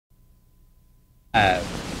5,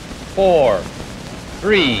 4,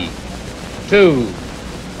 3, 2,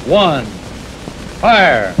 1,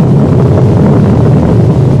 fire!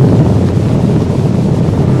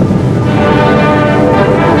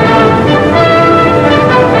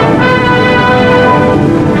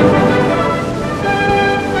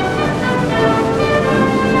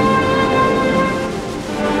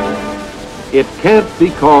 It can't be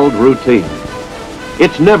called routine.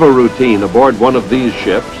 It's never routine aboard one of these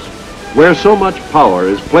ships, where so much power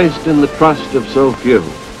is placed in the trust of so few.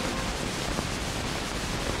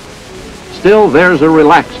 Still, there's a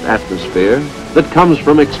relaxed atmosphere that comes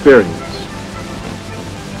from experience.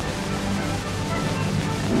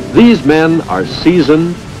 These men are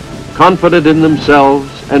seasoned, confident in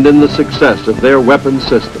themselves and in the success of their weapon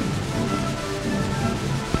system.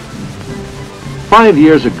 5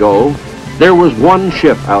 years ago, there was one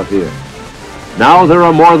ship out here. Now there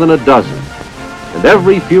are more than a dozen, and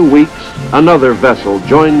every few weeks, another vessel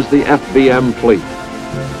joins the FBM fleet.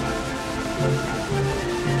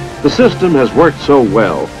 The system has worked so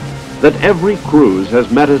well that every cruise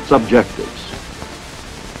has met its objectives.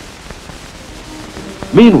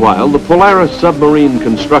 Meanwhile, the Polaris submarine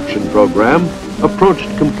construction program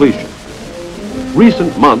approached completion.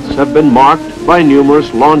 Recent months have been marked by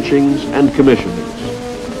numerous launchings and commissionings.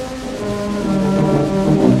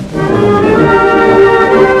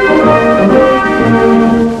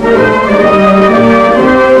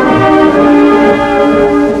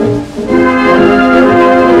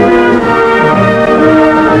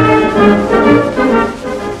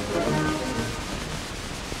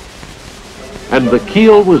 And the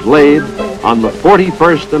keel was laid on the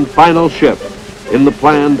 41st and final ship in the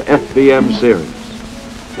planned FBM series.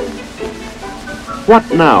 What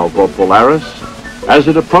now for Polaris as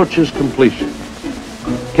it approaches completion?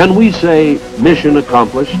 Can we say mission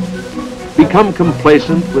accomplished? Become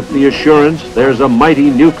complacent with the assurance there's a mighty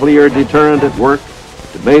nuclear deterrent at work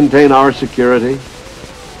to maintain our security?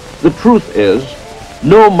 The truth is,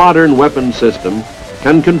 no modern weapon system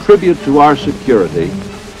can contribute to our security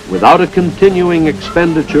without a continuing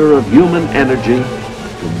expenditure of human energy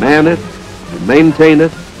to man it, to maintain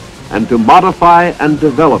it, and to modify and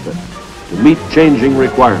develop it to meet changing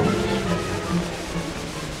requirements.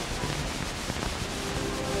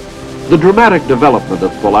 The dramatic development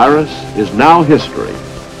of Polaris is now history,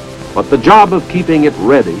 but the job of keeping it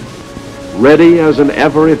ready as an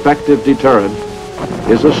ever-effective deterrent,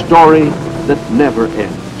 is a story that never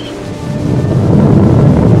ends.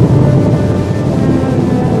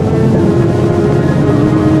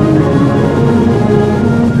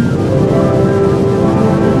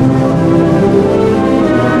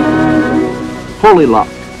 Holy Lock,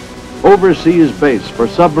 overseas base for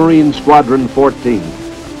Submarine Squadron 14.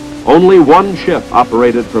 Only one ship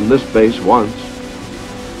operated from this base once.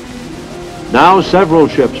 Now several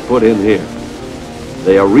ships put in here.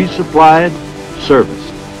 They are resupplied,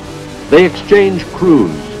 serviced. They exchange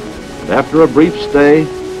crews, and after a brief stay,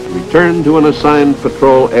 return to an assigned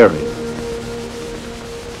patrol area.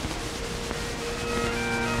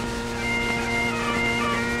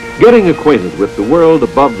 Getting acquainted with the world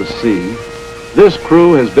above the sea, this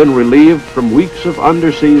crew has been relieved from weeks of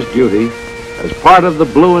underseas duty as part of the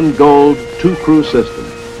blue and gold two-crew system.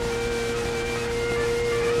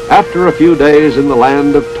 After a few days in the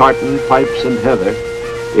land of tartan, pipes, and heather,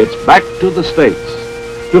 it's back to the States,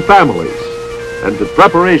 to families, and to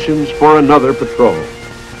preparations for another patrol.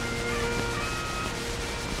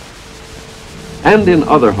 And in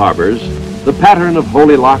other harbors, the pattern of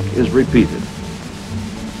Holy Lock is repeated.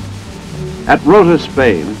 At Rota,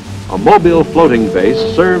 Spain, a mobile floating base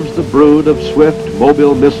serves the brood of swift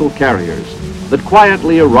mobile missile carriers that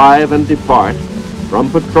quietly arrive and depart from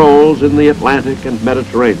patrols in the Atlantic and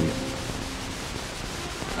Mediterranean.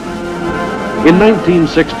 In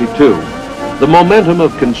 1962, the momentum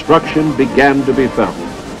of construction began to be felt.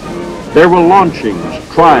 There were launchings,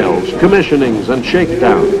 trials, commissionings, and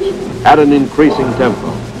shakedowns at an increasing tempo.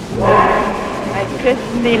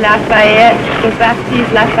 Christine Lafayette, the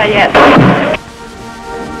Baptiste Lafayette.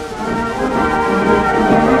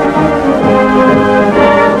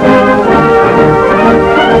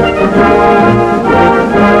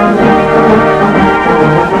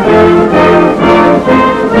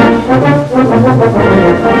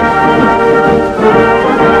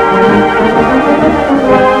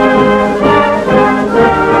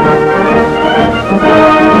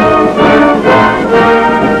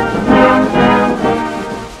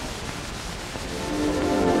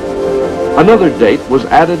 Another date was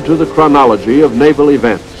added to the chronology of naval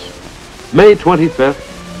events, May 25th,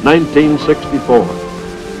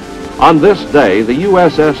 1964. On this day, the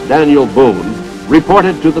USS Daniel Boone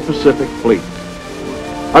reported to the Pacific Fleet.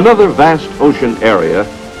 Another vast ocean area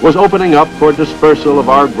was opening up for dispersal of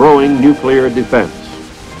our growing nuclear defense.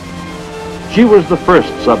 She was the first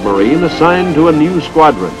submarine assigned to a new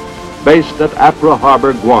squadron based at Apra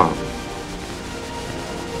Harbor, Guam.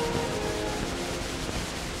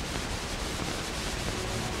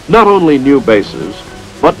 Not only new bases,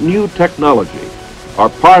 but new technology are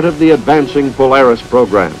part of the advancing Polaris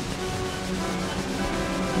program.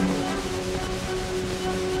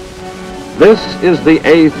 This is the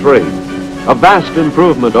A-3, a vast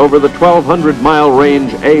improvement over the 1,200-mile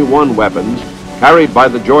range A-1 weapons carried by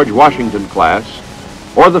the George Washington class,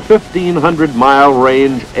 or the 1,500-mile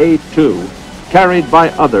range A-2 carried by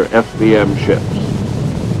other FBM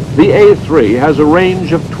ships. The A-3 has a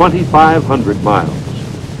range of 2,500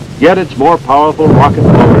 miles, yet its more powerful rocket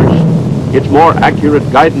motors, its more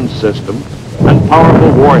accurate guidance system, and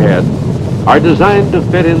powerful warhead are designed to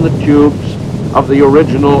fit in the tubes of the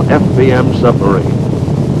original FBM submarine.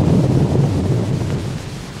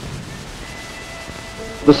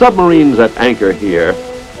 The submarines at anchor here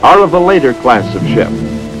are of a later class of ship.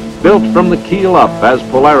 Built from the keel up as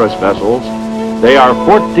Polaris vessels, they are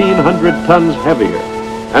 1,400 tons heavier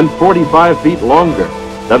and 45 feet longer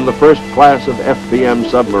than the first class of FBM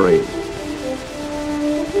submarines.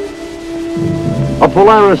 A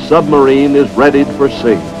Polaris submarine is readied for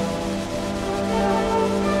sea.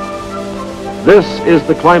 This is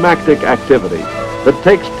the climactic activity that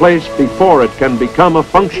takes place before it can become a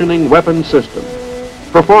functioning weapon system,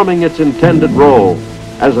 performing its intended role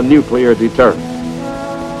as a nuclear deterrent.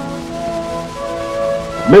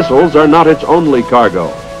 Missiles are not its only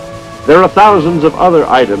cargo. There are thousands of other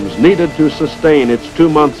items needed to sustain its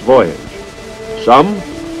 2-month voyage. Some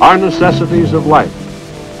are necessities of life.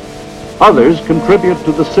 Others contribute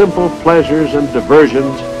to the simple pleasures and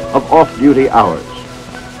diversions of off-duty hours.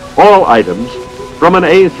 All items, from an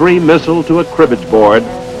A-3 missile to a cribbage board,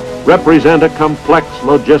 represent a complex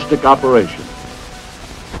logistic operation.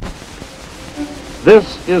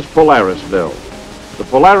 This is Polarisville, the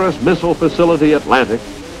Polaris Missile Facility Atlantic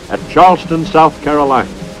at Charleston, South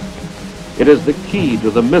Carolina. It is the key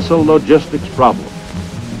to the missile logistics problem.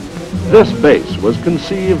 This base was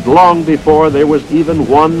conceived long before there was even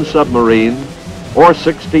one submarine or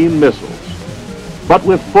 16 missiles, but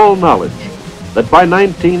with full knowledge that by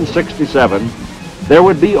 1967 there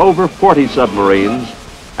would be over 40 submarines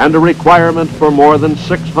and a requirement for more than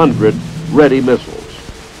 600 ready missiles.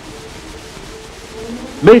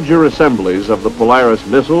 Major assemblies of the Polaris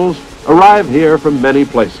missiles arrive here from many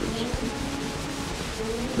places.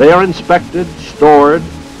 They are inspected, stored,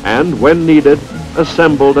 and, when needed,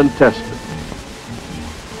 assembled and tested.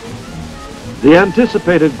 The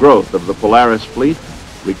anticipated growth of the Polaris fleet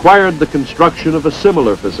required the construction of a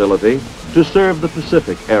similar facility to serve the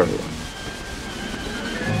Pacific area.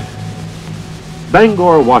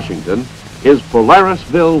 Bangor, Washington is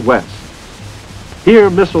Polarisville West. Here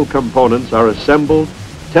missile components are assembled,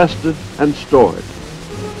 tested, and stored.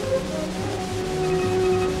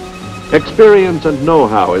 Experience and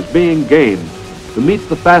know-how is being gained to meet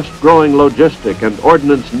the fast-growing logistic and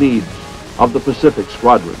ordnance needs of the Pacific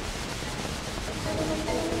Squadron.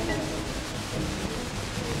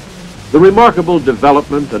 The remarkable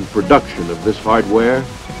development and production of this hardware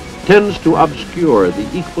tends to obscure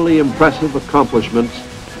the equally impressive accomplishments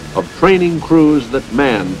of training crews that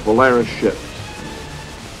man Polaris ships.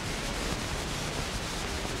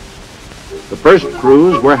 The first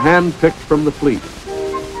crews were hand-picked from the fleet,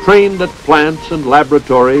 trained at plants and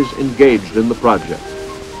laboratories engaged in the project.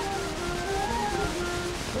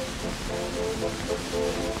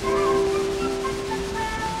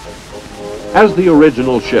 As the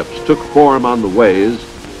original ships took form on the ways,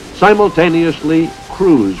 simultaneously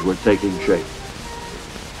crews were taking shape.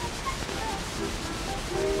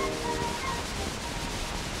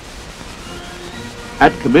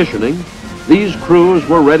 At commissioning, these crews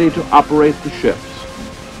were ready to operate the ships,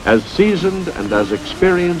 as seasoned and as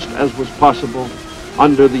experienced as was possible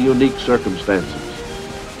under the unique circumstances.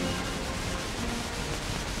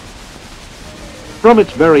 From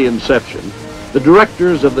its very inception, the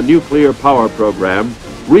directors of the nuclear power program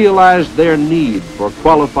realized their need for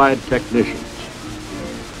qualified technicians.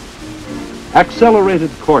 Accelerated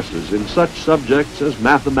courses in such subjects as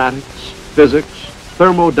mathematics, physics,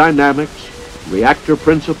 thermodynamics, reactor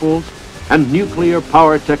principles, and nuclear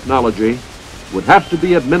power technology would have to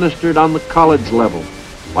be administered on the college level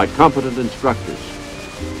by competent instructors.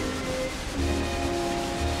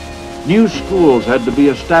 New schools had to be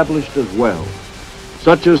established as well,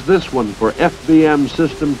 such as this one for FBM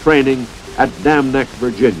system training at Dam Neck,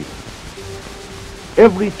 Virginia.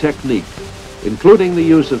 Every technique, including the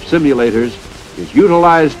use of simulators, is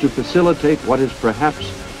utilized to facilitate what is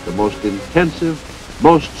perhaps the most intensive,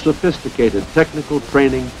 most sophisticated technical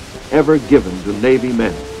training ever given to Navy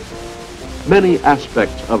men. Many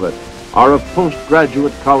aspects of it are of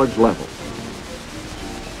postgraduate college level.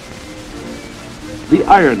 The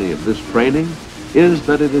irony of this training is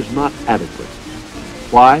that it is not adequate.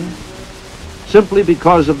 Why? Simply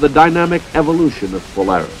because of the dynamic evolution of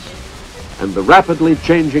Polaris and the rapidly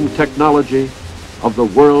changing technology of the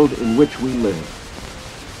world in which we live.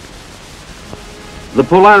 The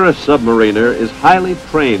Polaris submariner is highly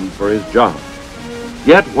trained for his job.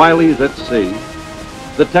 Yet while he's at sea,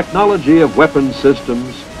 the technology of weapon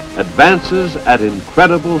systems advances at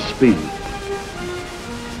incredible speed.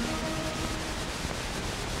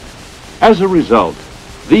 As a result,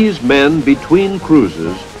 these men between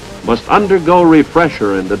cruises must undergo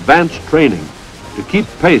refresher and advanced training to keep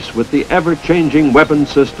pace with the ever-changing weapon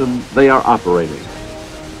system they are operating.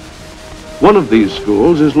 One of these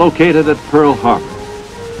schools is located at Pearl Harbor.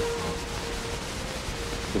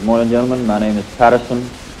 Good morning, gentlemen. My name is Patterson.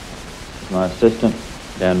 My assistant,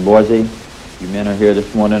 Dan Boise. You men are here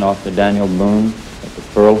this morning off the Daniel Boone at the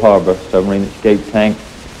Pearl Harbor submarine escape tank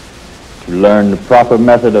to learn the proper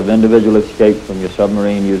method of individual escape from your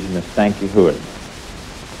submarine using the stanky hood.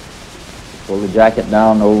 Pull the jacket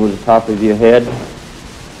down over the top of your head.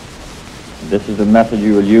 And this is the method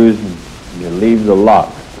you will use when you leave the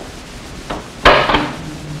lock.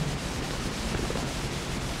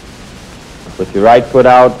 Put your right foot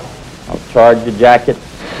out. I'll charge the jacket.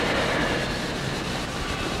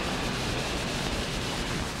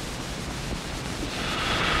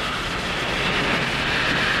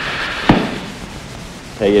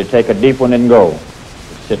 Tell you to take a deep one and go.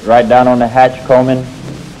 Just sit right down on the hatch combing.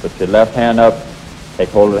 Put your left hand up. Take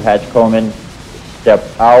hold of the hatch combing. Step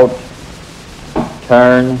out.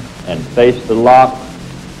 Turn and face the lock.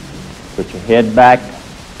 Put your head back.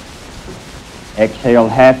 Exhale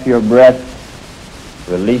half your breath.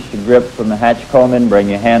 Release your grip from the hatch combing. Bring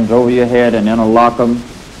your hands over your head and interlock them.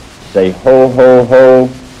 Say ho, ho, ho.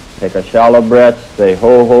 Take a shallow breath. Say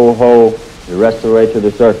ho, ho, ho. The rest of the way to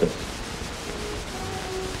the surface.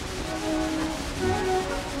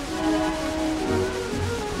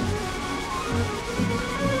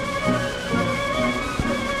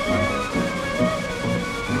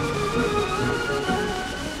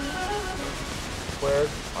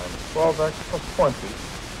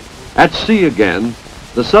 At sea again,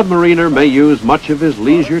 the submariner may use much of his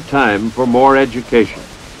leisure time for more education.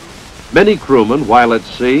 Many crewmen, while at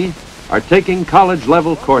sea, are taking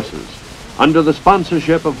college-level courses under the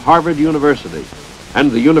sponsorship of Harvard University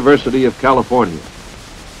and the University of California.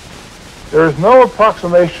 There is no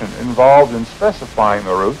approximation involved in specifying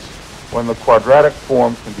the routes when the quadratic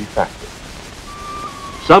form can be factored.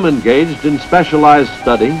 Some engaged in specialized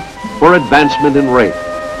study for advancement in rate.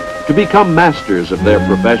 To become masters of their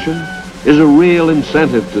profession is a real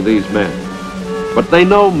incentive to these men. But they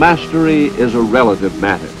know mastery is a relative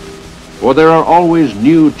matter, for there are always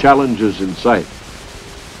new challenges in sight.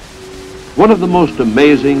 One of the most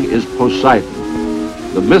amazing is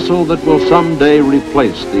Poseidon, the missile that will someday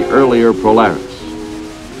replace the earlier Polaris.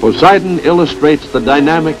 Poseidon illustrates the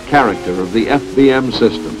dynamic character of the FBM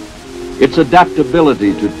system, its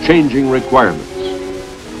adaptability to changing requirements.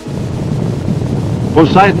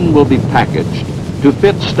 Poseidon will be packaged to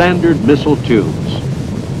fit standard missile tubes,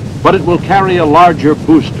 but it will carry a larger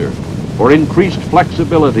booster for increased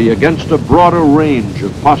flexibility against a broader range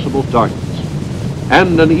of possible targets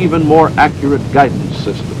and an even more accurate guidance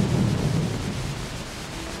system.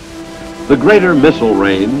 The greater missile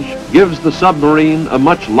range gives the submarine a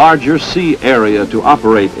much larger sea area to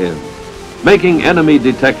operate in, making enemy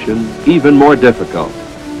detection even more difficult.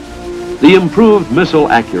 The improved missile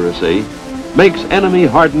accuracy makes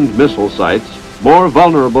enemy-hardened missile sites more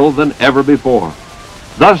vulnerable than ever before.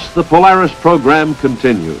 Thus, the Polaris program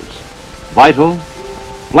continues. Vital,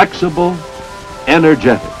 flexible,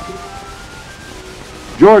 energetic.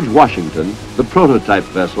 George Washington, the prototype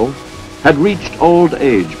vessel, had reached old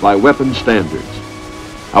age by weapon standards.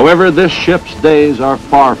 However, this ship's days are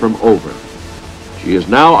far from over. She is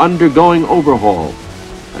now undergoing overhaul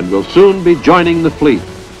and will soon be joining the fleet,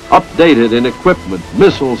 updated in equipment,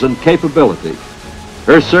 missiles, and capability.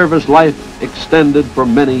 Her service life extended for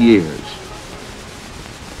many years.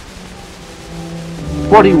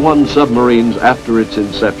 41 submarines after its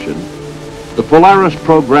inception, the Polaris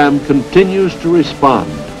program continues to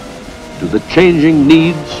respond to the changing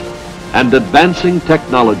needs and advancing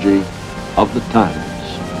technology of the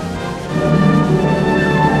times.